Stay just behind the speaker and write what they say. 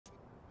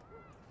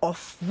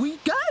off we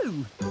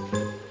go.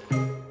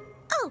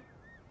 Oh.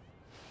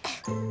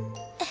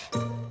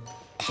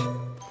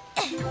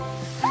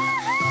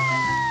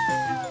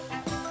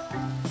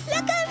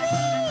 Look at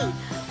me!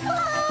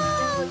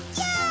 Oh,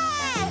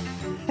 yeah!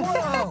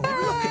 Whoa,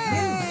 look at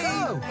you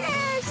go!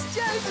 Yes,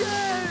 JoJo!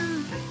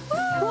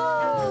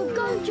 Whoa,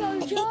 go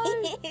JoJo!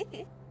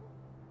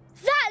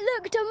 That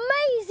looked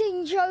amazing,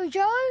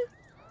 JoJo!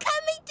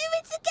 Can we do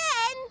it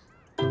again?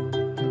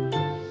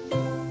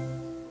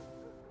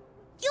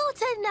 Your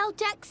turn now,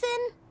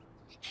 Jackson.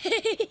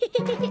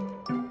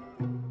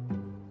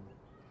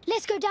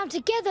 Let's go down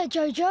together,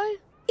 JoJo.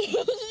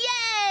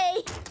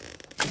 Yay!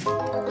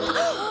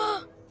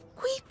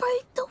 We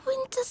broke the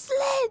winter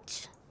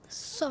sledge.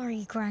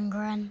 Sorry, Gran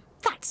Gran.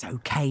 That's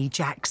okay,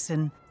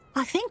 Jackson.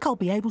 I think I'll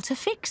be able to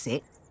fix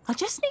it. I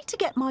just need to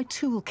get my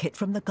toolkit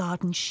from the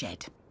garden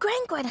shed.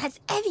 Gran Gran has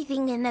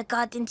everything in the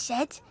garden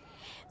shed.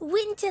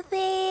 Winter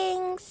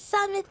things,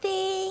 summer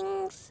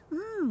things.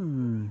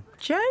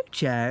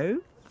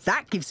 JoJo,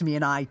 that gives me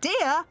an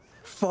idea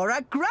for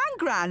a Gran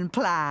Gran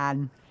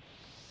plan.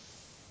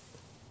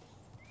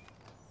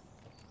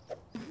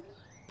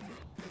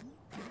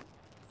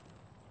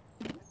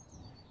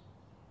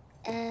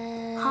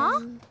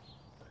 Huh?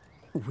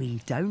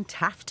 We don't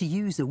have to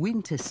use a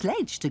winter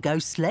sledge to go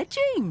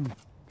sledging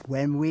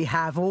when we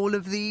have all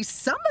of these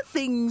summer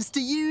things to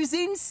use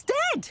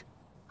instead.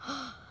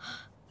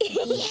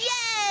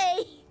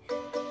 Yay!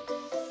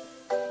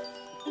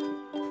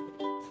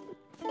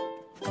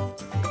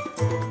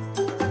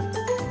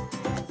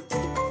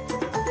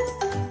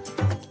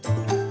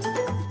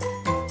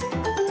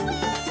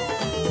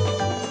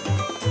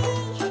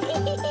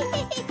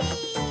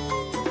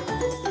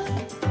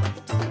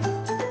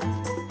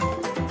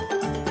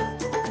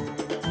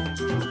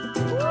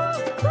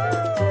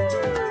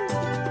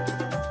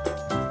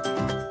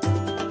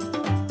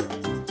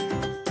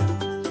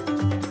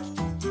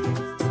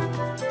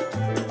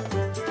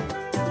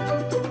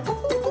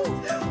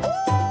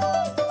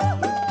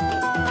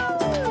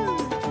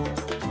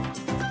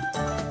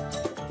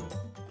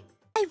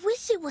 I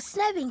wish it was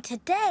snowing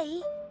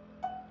today.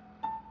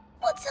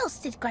 What else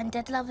did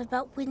Grandad love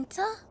about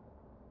winter?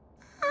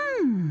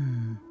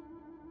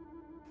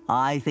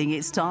 I think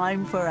it's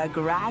time for a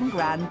Gran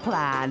Gran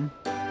plan.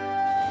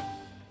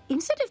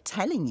 Instead of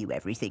telling you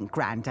everything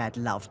Grandad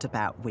loved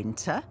about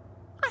winter,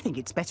 I think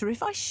it's better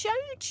if I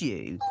showed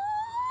you.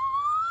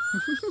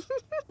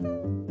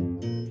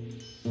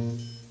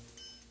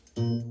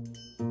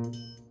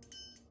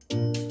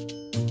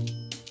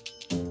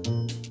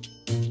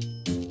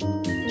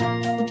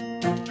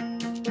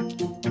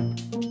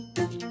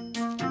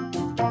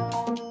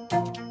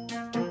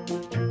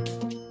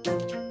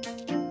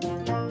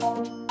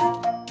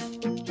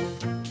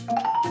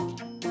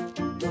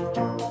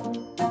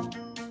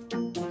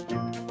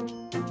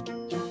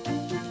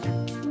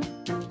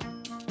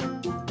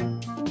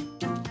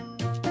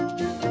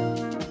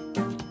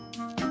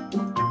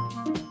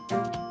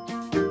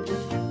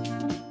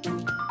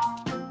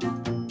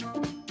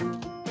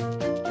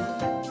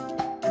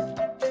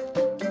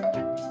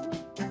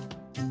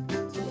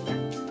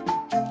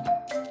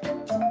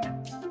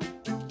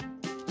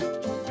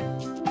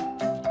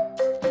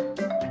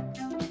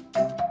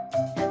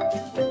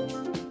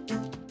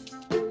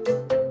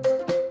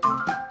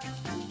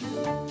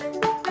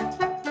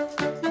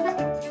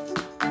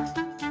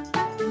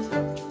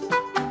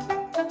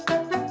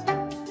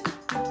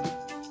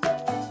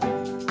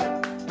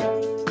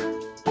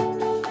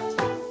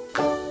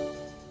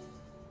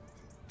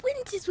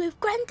 Winters with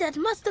Grandad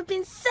must have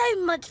been so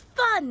much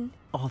fun.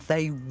 Oh,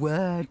 they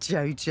were,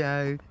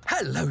 JoJo.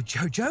 Hello,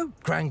 JoJo.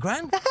 Gran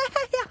Gran.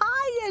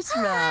 Hi,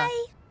 Ezra.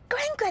 Hi.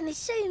 Gran Gran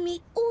is showing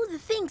me all the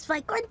things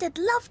my Grandad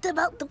loved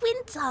about the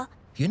winter.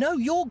 You know,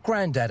 your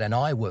Grandad and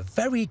I were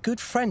very good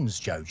friends,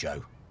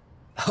 JoJo.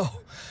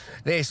 Oh,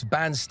 this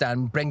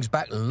bandstand brings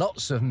back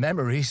lots of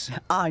memories.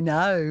 I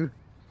know.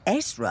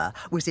 Ezra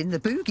was in the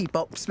boogie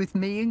box with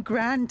me and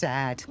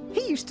Grandad.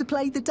 He used to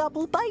play the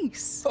double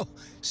bass. Oh,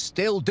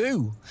 still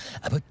do.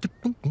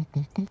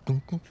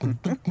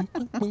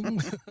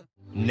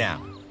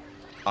 Now,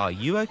 are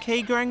you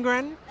okay, Gran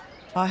Gran?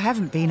 I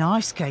haven't been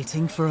ice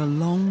skating for a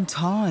long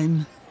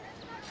time.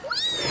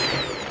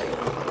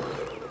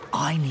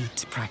 I need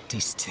to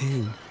practice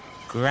too.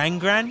 Gran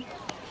Gran,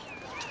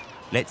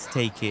 let's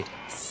take it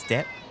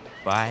step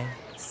by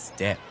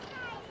step.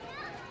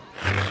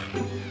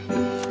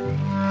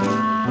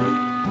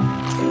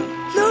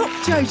 Look,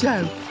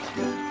 JoJo,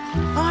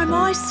 I'm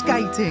ice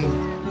skating.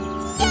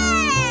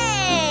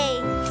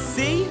 Yay!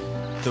 See?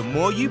 The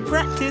more you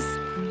practice,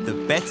 the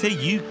better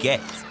you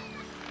get.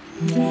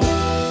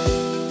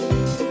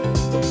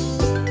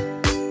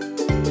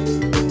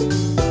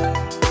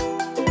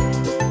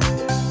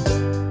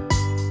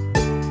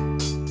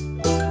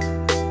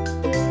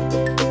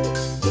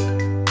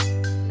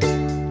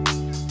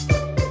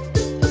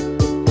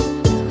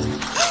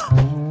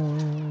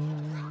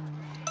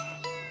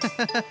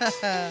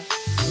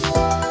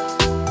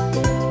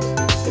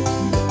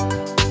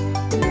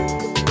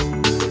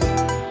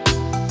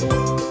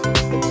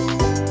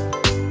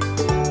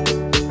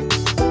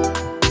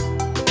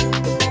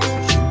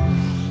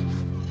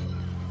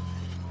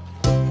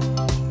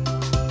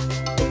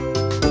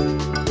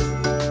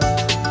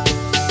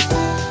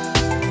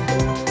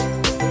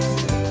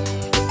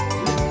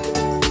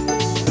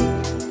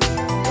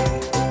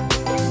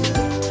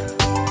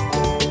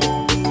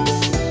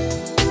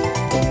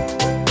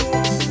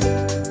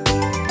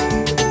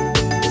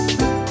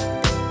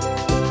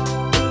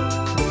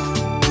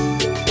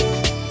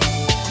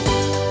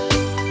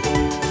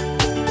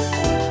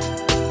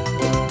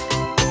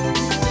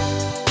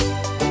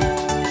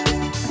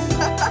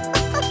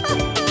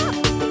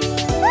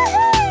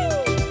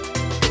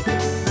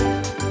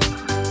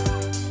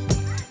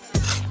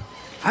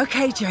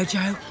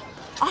 Jojo.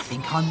 I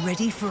think I'm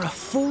ready for a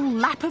full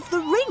lap of the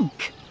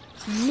rink.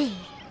 Me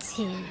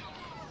too.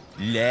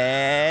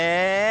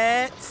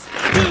 Let's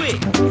do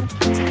it!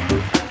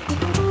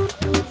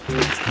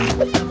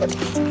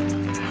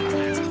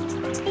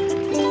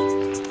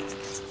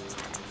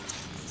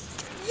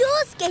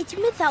 You're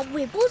skating without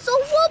wibbles or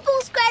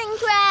wobbles, Gran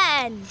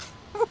Gran.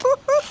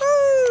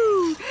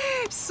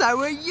 So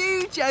are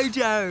you,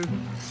 Jojo.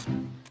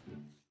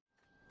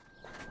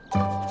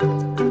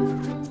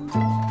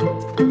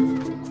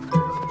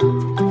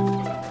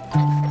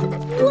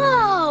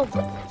 Whoa!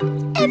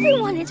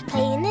 Everyone is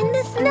playing in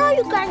the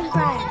snow, Gran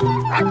Gran.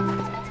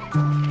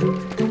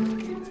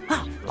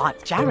 Well,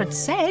 like Jared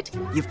said,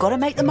 you've got to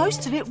make the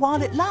most of it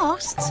while it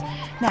lasts.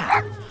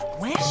 Now,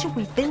 where shall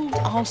we build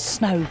our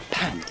snow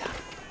panda?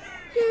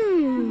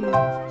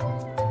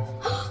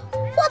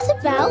 What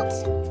about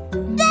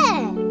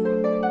there?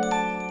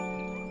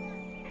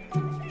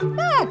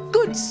 Ah,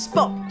 good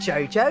spot,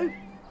 Jojo.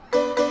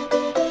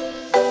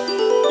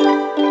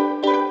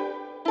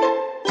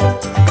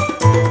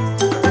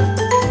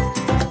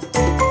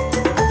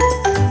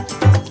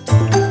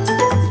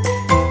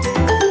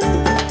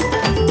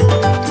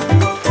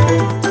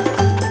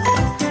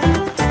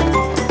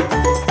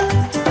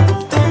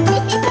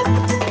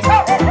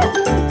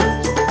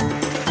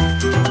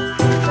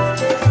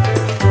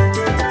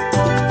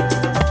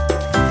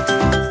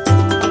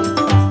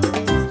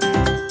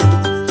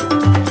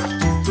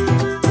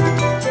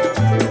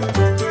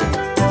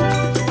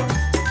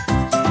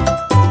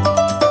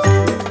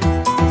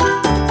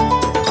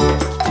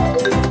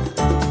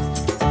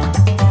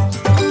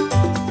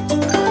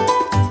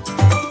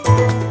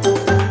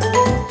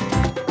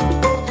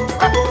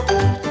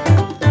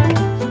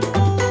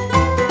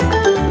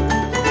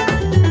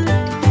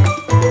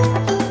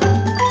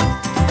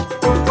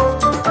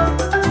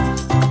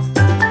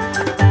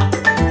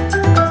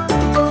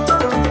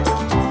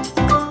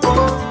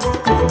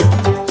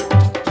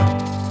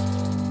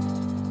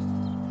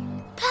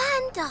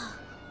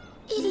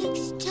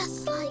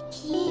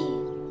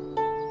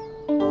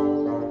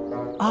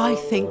 I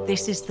think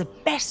this is the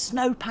best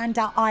snow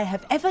panda I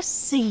have ever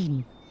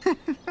seen. Now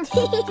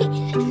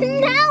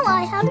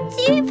I have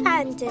 2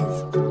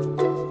 pandas.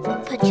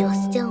 But you're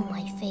still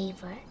my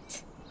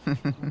favourite.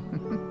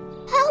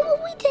 How will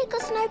we take our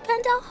snow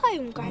panda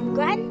home, Gran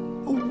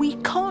Gran? We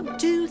can't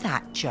do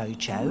that,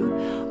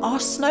 Jojo. Our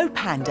snow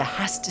panda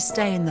has to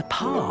stay in the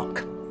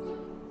park.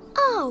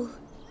 Oh,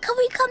 can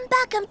we come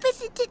back and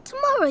visit it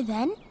tomorrow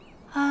then?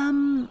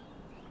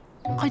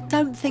 I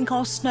don't think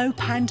our snow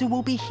panda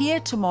will be here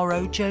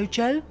tomorrow,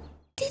 Jojo.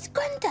 Did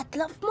Grandad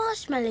love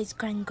marshmallows,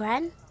 Gran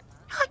Gran?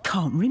 I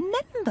can't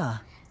remember.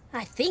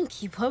 I think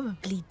he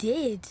probably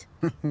did.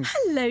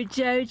 Hello,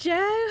 Jojo.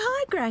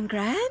 Hi, Gran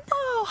Gran.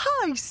 Oh,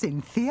 hi,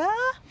 Cynthia.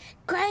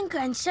 Gran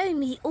Gran showed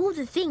me all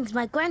the things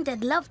my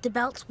Grandad loved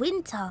about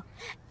winter.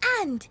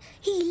 And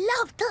he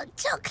loved hot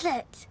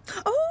chocolate.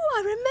 Oh,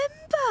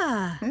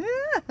 I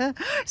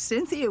remember.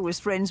 Cynthia was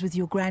friends with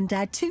your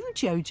granddad too,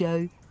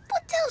 Jojo.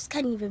 What else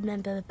can you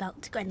remember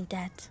about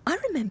Grandad? I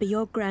remember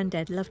your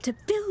granddad loved to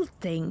build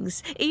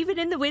things, even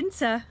in the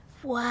winter.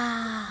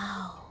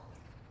 Wow.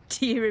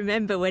 Do you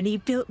remember when he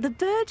built the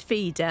bird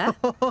feeder?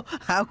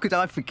 How could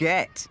I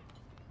forget?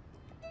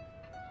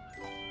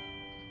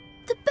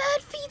 The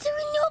bird feeder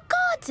in your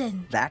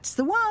garden? That's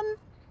the one.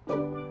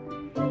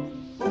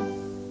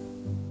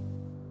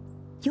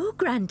 Your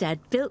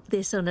granddad built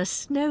this on a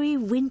snowy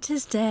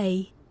winter's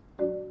day.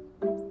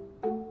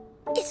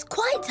 It's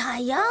quite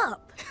high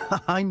up.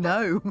 I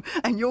know.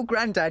 And your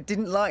granddad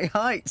didn't like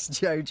heights,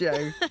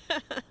 Jojo.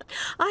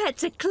 I had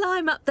to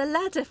climb up the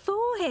ladder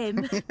for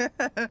him.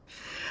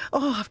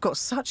 Oh, I've got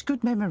such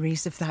good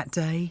memories of that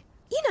day.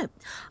 You know,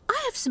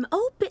 I have some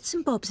old bits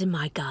and bobs in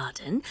my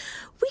garden.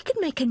 We could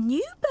make a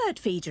new bird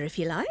feeder if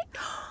you like.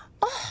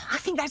 Oh, I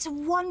think that's a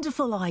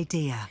wonderful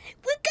idea.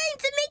 We're going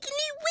to make a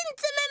new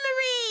winter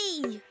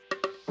memory!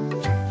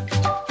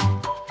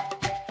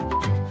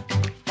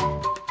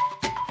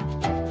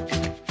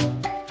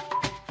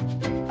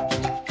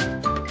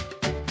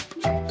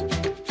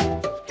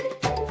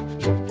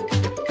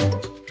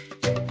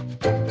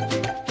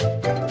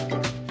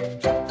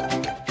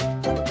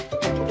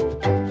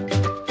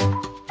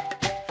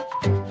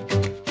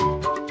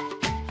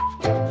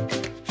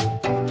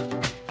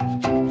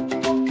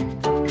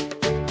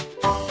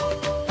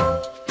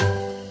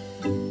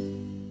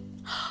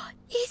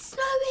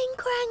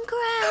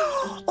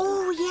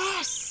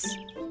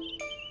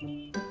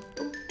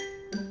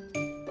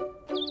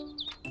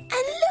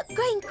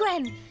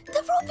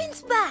 The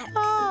robin's back!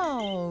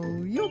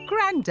 Oh, your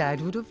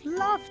granddad would have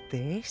loved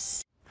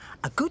this.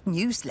 A good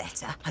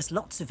newsletter has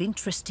lots of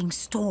interesting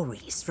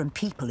stories from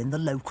people in the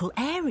local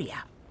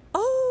area.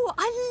 Oh,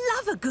 I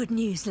love a good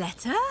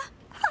newsletter.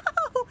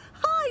 Oh,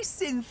 hi,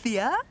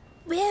 Cynthia.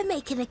 We're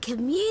making a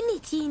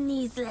community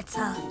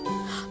newsletter.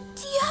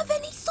 Do you have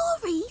any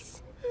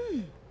stories?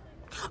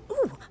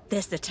 Oh,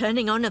 there's the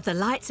turning on of the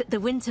lights at the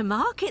winter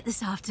market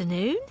this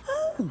afternoon.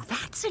 Oh,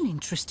 that's an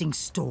interesting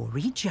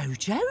story,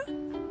 Jojo.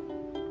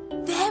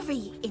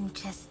 Very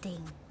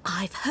interesting. I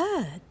I've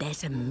heard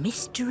there's a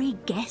mystery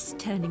guest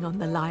turning on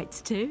the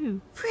lights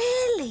too.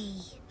 Really?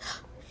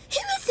 Who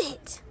is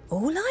it?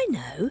 All I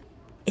know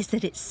is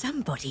that it's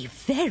somebody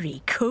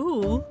very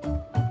cool.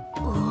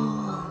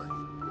 Oh.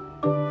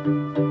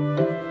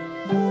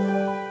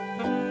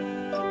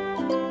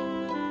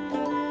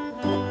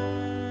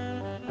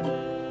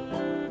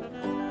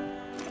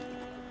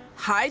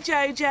 Hi,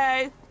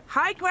 Jojo.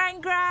 Hi,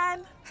 Gran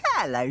Gran.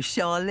 Hello,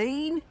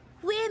 Charlene.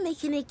 We're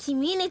making a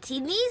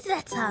community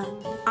newsletter.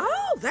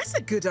 Oh, that's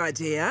a good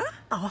idea.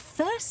 Our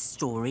first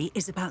story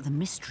is about the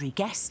mystery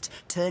guest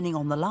turning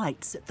on the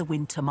lights at the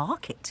winter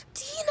market.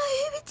 Do you know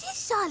who it is,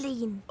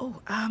 Charlene?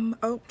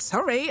 Oh,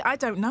 sorry, I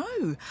don't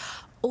know.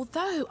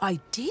 Although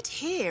I did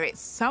hear it's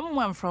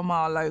someone from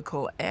our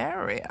local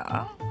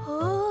area.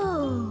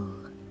 Oh.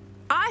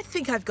 I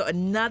think I've got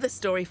another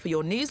story for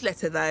your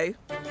newsletter, though.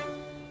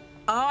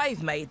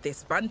 I've made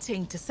this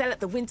bunting to sell at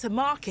the winter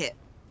market.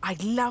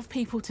 I'd love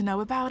people to know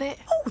about it.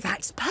 Oh,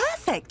 that's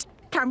perfect.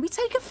 Can we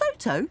take a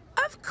photo?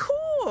 Of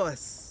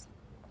course.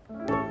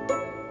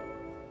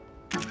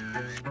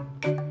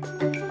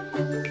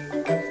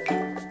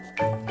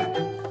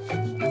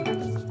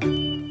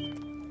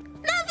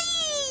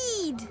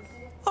 Naveed!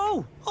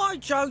 Oh, hi,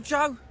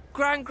 Jojo.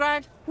 Gran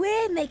Gran.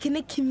 We're making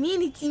a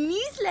community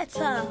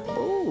newsletter.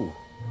 Oh.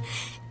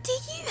 Do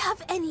you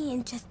have any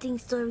interesting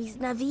stories,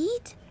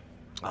 Naveed?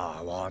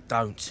 Oh, I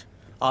don't.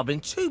 I've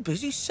been too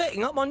busy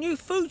setting up my new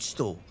food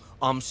stall.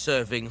 I'm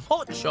serving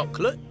hot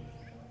chocolate,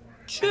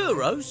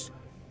 churros,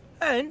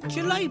 and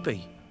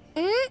jalebi.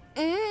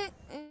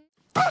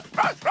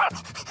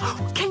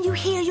 Can you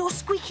hear your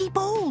squeaky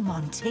ball,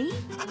 Monty?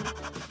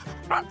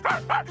 I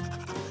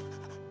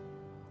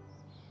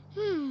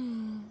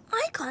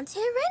can't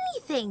hear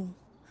anything.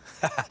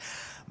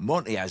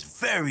 Monty has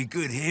very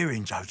good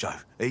hearing,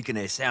 Jojo. He can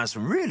hear sounds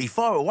from really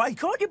far away,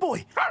 can't you,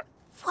 boy?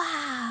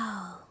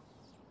 Wow.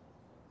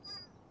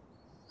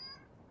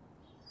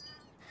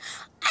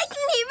 I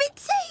can hear it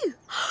too.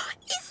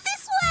 It's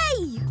this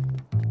way.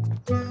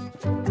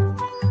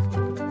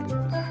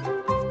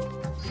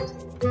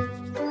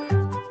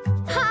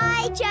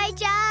 Hi,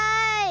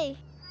 Jojo!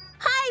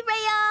 Hi,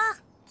 Rhea.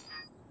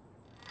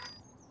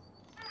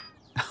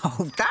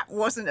 Oh, that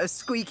wasn't a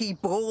squeaky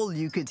ball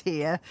you could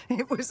hear.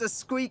 It was a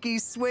squeaky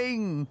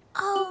swing.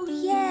 Oh,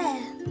 yeah.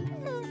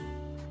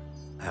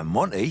 And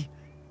Monty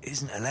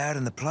isn't allowed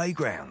in the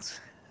playgrounds.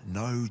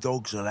 No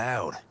dogs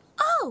allowed.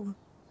 Oh,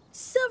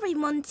 sorry,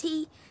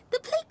 Monty. The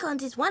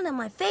playground is one of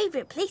my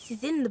favourite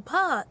places in the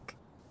park.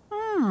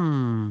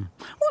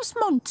 What's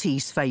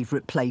Monty's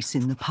favourite place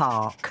in the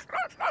park?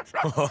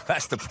 Oh,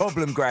 that's the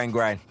problem, Gran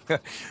Gran.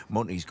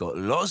 Monty's got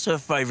lots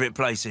of favourite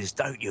places,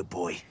 don't you,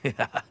 boy?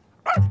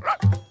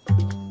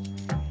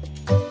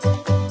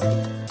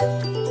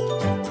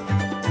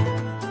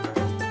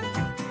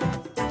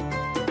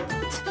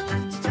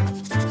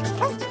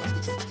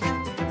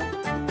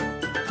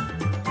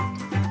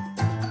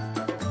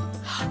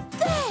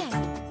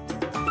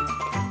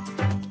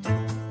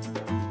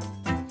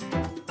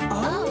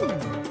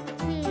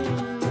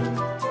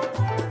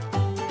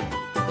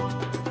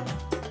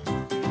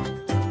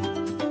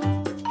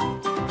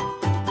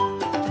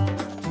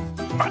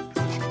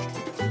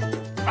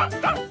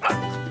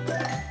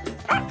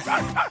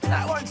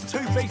 That one's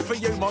too big for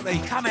you, Monty.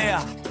 Come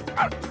here.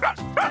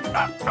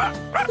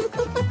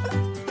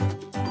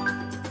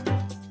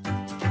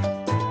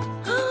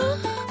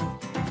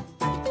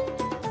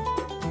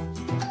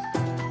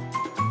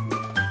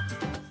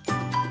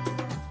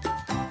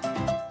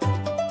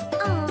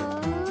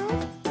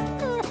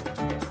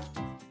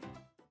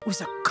 It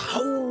was a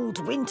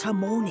cold winter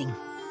morning.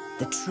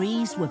 The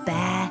trees were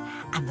bare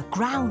and the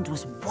ground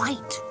was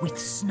white with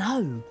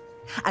snow.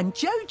 And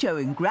Jojo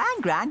and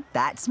Gran Gran,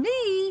 that's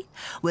me,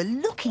 were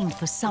looking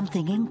for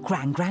something in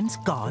Gran Gran's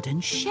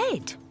garden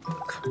shed.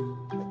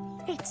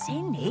 It's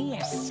in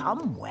here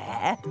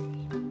somewhere.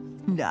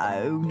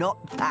 No,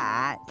 not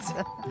that.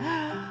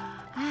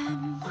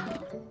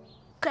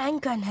 Gran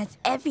Gran has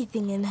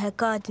everything in her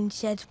garden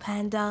shed,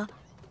 Panda.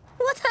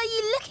 What are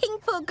you looking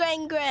for,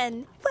 Gran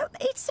Gran? Well,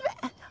 it's...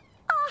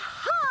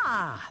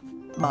 Aha!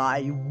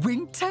 My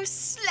winter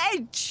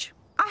sledge.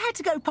 I had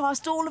to go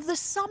past all of the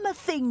summer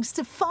things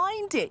to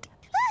find it.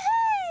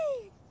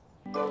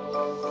 We're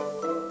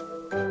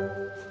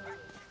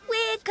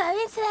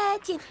going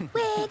sledging,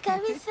 we're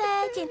going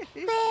sledging,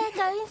 we're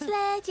going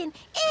sledging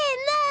in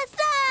the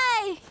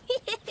snow!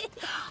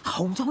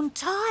 Hold on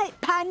tight,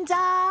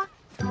 Panda.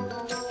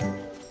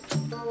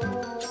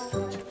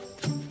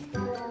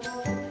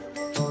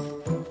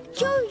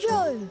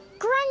 Jojo!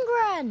 Gran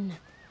Gran!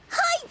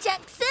 Hi,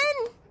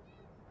 Jackson!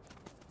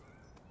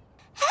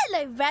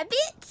 Hello,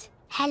 Rabbit!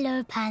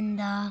 Hello,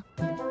 Panda.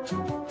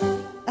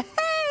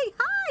 Hey,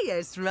 hi,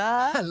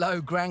 Ezra. Hello,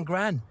 Gran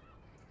Gran.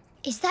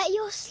 Is that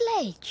your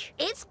sledge?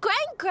 It's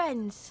Gran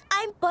Gran's.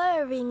 I'm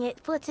borrowing it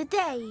for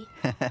today.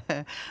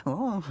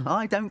 Oh,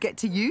 I don't get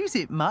to use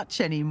it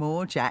much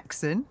anymore,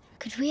 Jackson.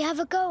 Could we have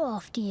a go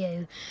after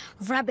you?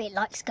 Rabbit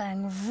likes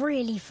going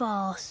really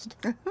fast.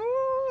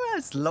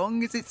 As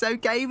long as it's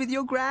okay with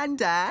your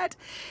granddad.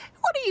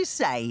 What do you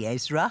say,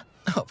 Ezra?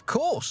 Of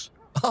course.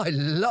 I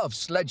love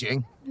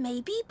sledging.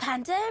 Maybe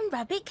Panda and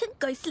Rabbit can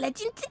go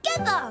sledging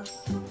together.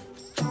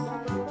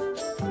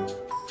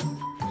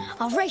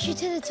 I'll race you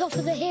to the top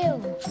of the hill.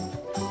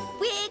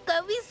 We're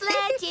going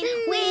sledging,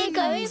 we're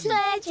going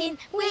sledging,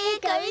 we're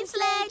going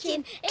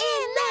sledging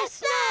in the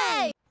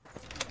snow.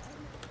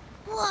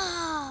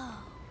 Whoa!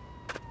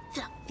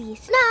 Fluffy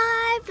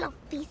snow,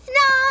 fluffy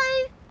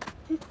snow.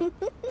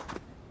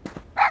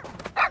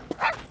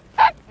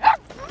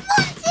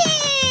 Monty!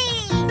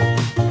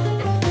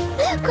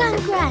 Look, Gran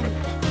Gran.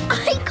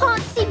 I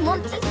can't see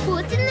Monty's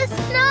paws in the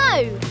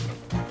snow.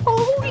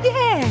 Oh,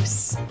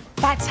 yes.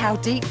 That's how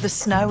deep the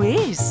snow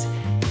is.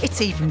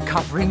 It's even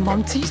covering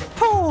Monty's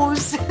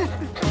paws.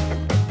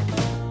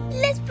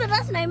 Let's put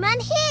our snowman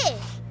here.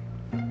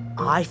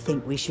 I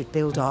think we should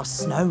build our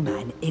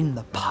snowman in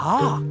the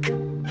park.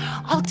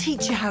 I'll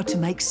teach you how to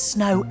make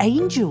snow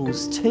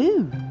angels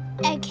too.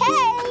 Okay.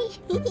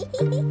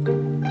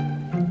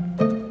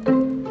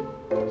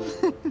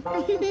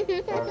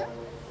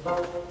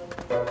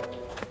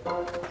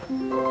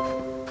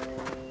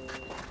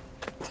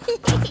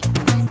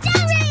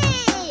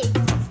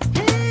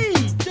 Hey,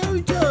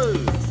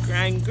 JoJo!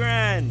 Gran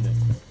Gran!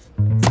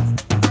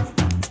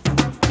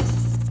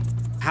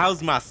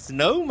 How's my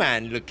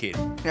snowman looking?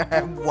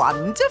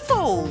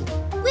 Wonderful.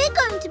 We're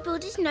going to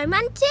build a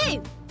snowman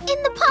too,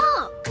 in the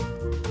park.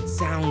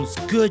 Sounds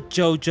good,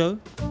 JoJo.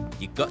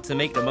 You got to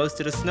make the most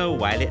of the snow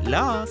while it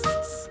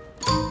lasts.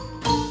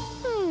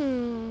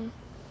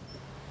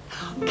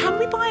 Can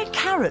we buy a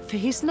carrot for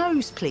his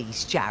nose,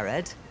 please,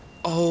 Jared?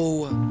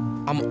 Oh,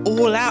 I'm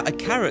all out of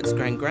carrots,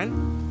 Gran Gran.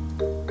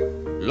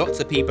 Lots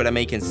of people are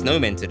making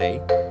snowmen today.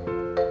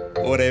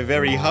 Or they're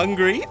very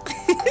hungry.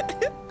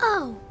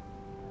 Oh.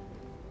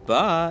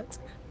 But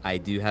I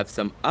do have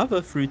some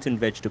other fruit and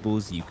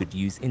vegetables you could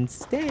use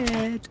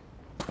instead.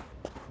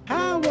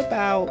 How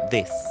about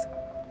this?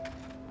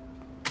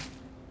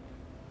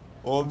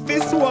 Or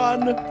this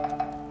one?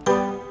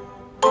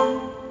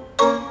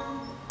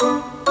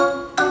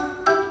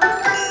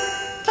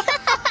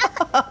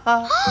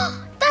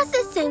 That's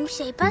the same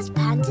shape as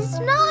Panda's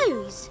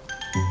nose.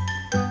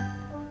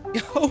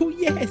 Oh,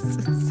 yes,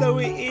 so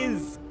it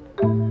is.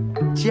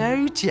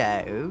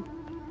 JoJo,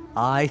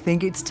 I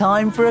think it's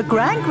time for a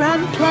Gran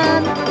Gran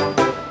plan.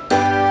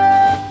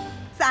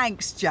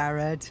 Thanks,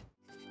 Jared.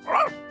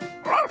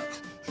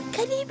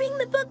 Can you bring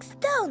the books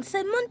down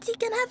so Monty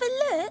can have a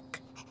look?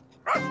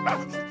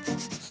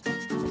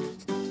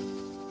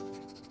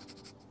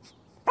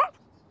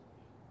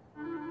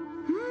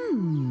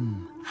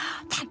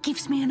 That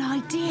gives me an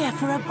idea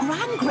for a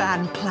Gran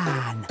Gran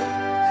plan.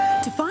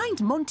 To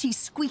find Monty's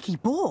squeaky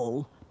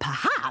ball,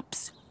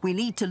 perhaps we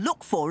need to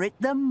look for it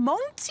the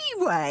Monty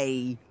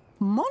way.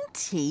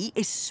 Monty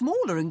is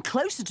smaller and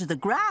closer to the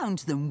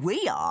ground than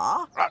we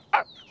are.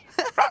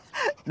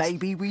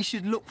 Maybe we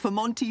should look for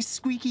Monty's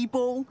squeaky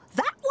ball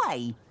that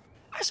way.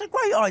 That's a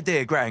great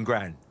idea, Gran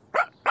Gran.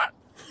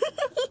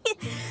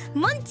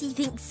 Monty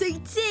thinks so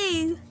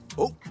too.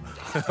 Oh,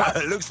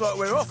 looks like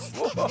we're off.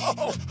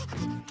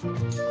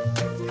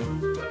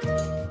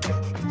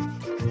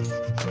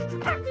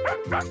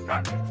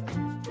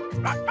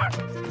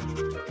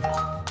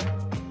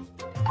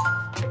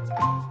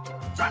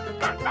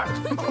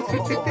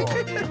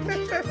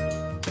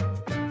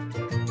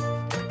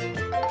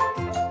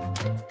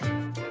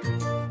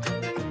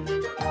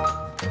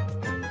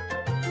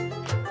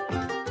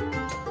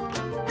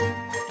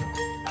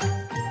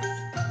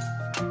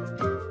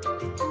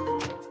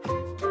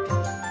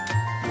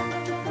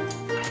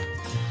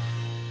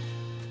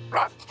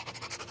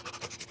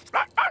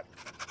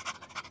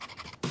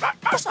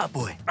 What's up,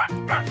 boy?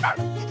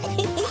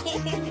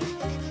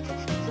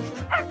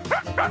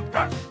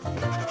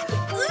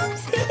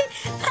 Oops!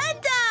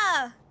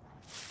 Panda!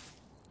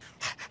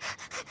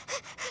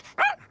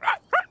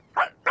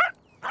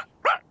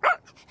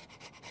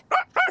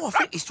 Oh, I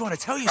think he's trying to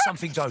tell you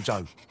something,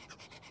 JoJo.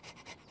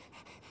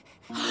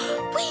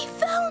 We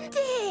found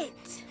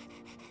it!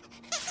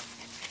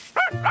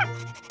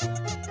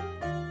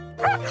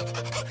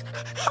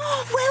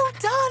 Oh, well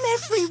done,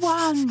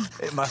 everyone.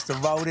 It must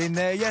have rolled in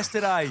there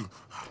yesterday.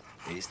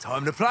 It's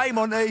time to play,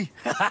 Monty.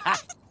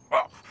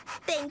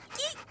 Thank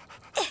you.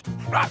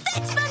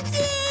 Thanks,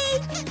 Monty!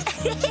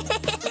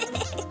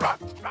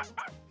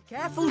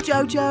 Careful,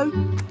 JoJo.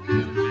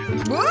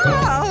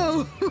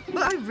 Whoa!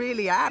 I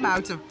really am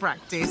out of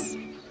practice.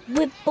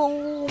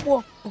 Whipple,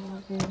 wobble,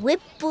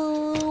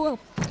 whipple, wobble.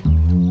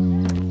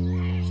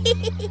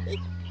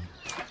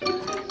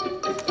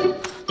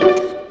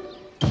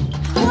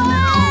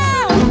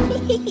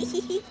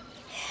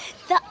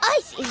 The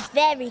ice is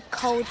very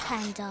cold,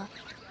 Panda.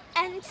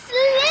 And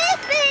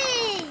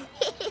slippy!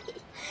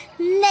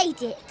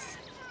 Laid it.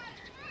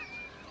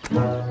 You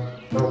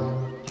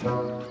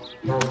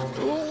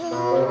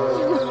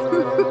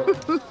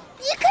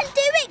can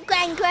do it,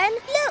 Gran Gran.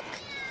 Look,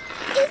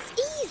 it's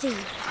easy.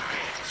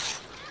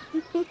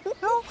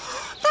 Oh,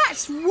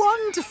 that's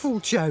wonderful,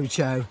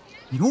 JoJo.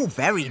 You're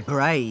very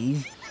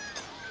brave.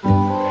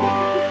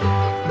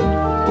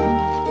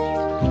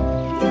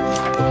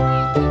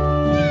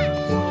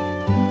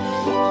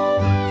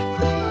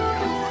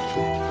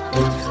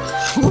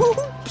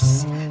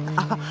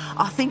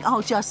 I think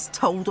I'll just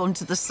hold on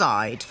to the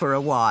side for a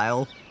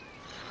while.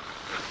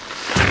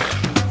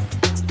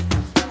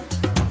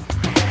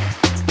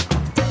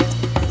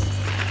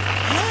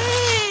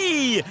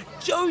 Hey!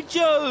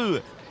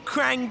 JoJo!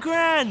 Gran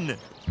Gran!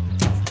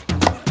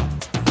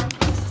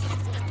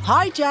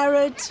 Hi,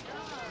 Jared.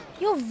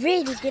 You're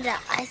really good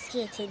at ice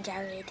skating,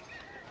 Jared.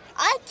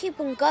 I keep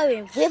on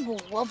going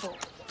wibble wobble.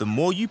 The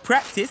more you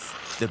practice,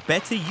 the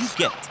better you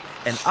get.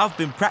 And I've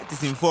been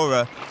practicing for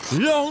a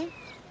long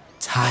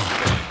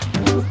time.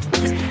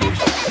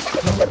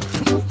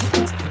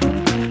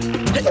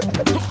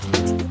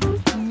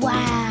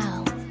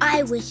 Wow,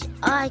 I wish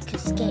I could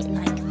skate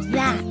like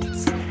that.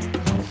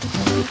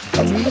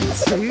 Me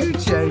too,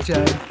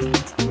 Jojo.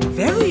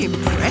 Very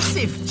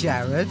impressive,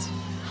 Jared.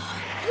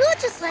 You're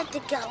just like the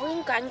girl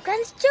in Gran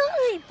Gran's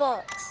jewellery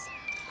box.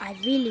 I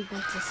really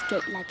want to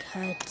skate like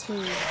her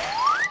too.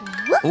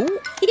 Ooh.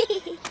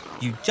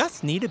 You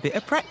just need a bit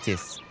of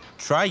practice.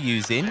 Try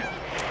using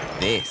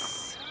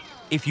this.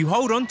 If you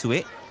hold on to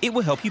it, it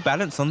will help you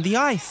balance on the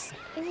ice.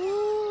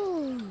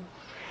 Ooh.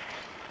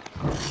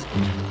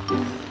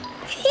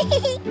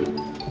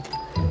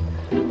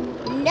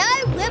 No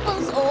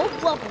wibbles or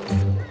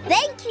wobbles.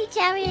 Thank you,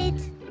 Jared.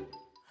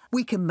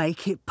 We can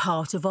make it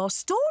part of our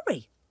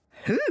story.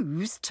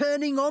 Who's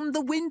turning on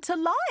the winter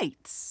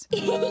lights?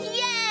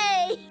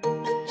 Yay!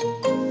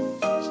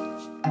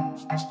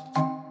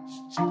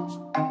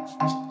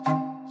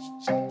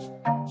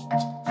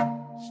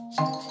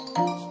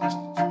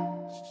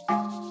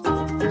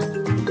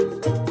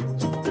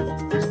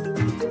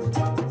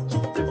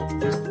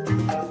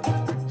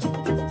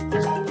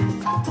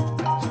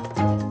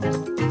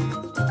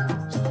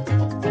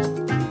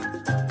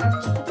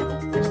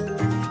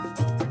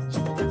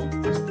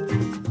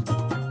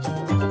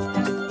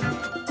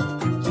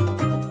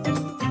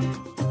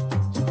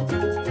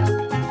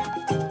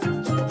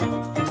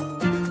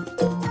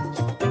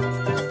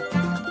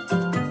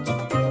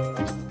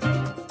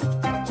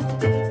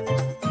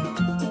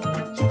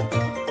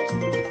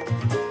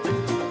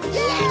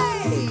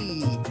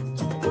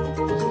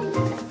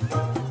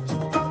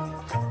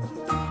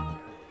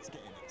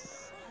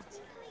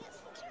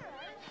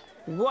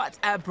 What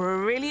a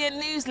brilliant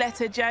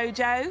newsletter,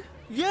 Jojo.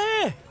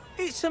 Yeah,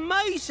 it's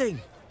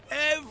amazing.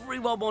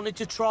 Everyone wanted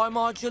to try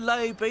my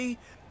jalebi,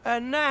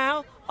 and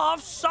now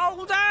I've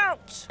sold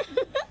out.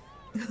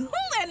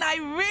 And I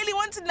really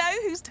want to know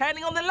who's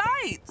turning on the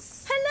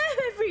lights.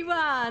 Hello,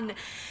 everyone.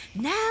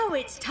 Now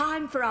it's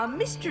time for our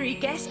mystery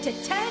guest to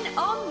turn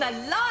on the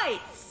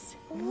lights.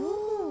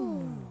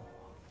 Ooh.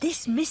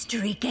 This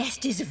mystery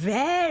guest is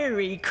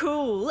very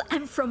cool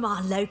and from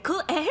our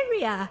local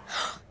area.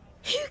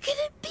 Who can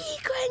it be,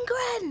 Gran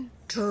Gran?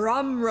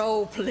 Drum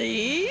roll,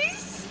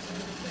 please.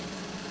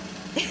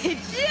 Jared!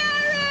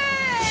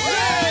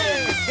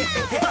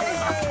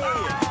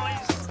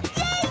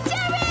 Yay,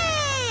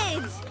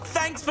 Jared!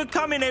 Thanks for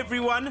coming,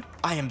 everyone.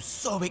 I am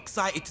so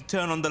excited to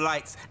turn on the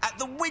lights at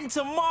the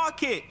winter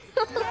market.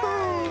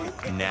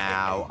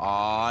 Now,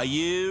 are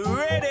you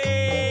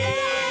ready?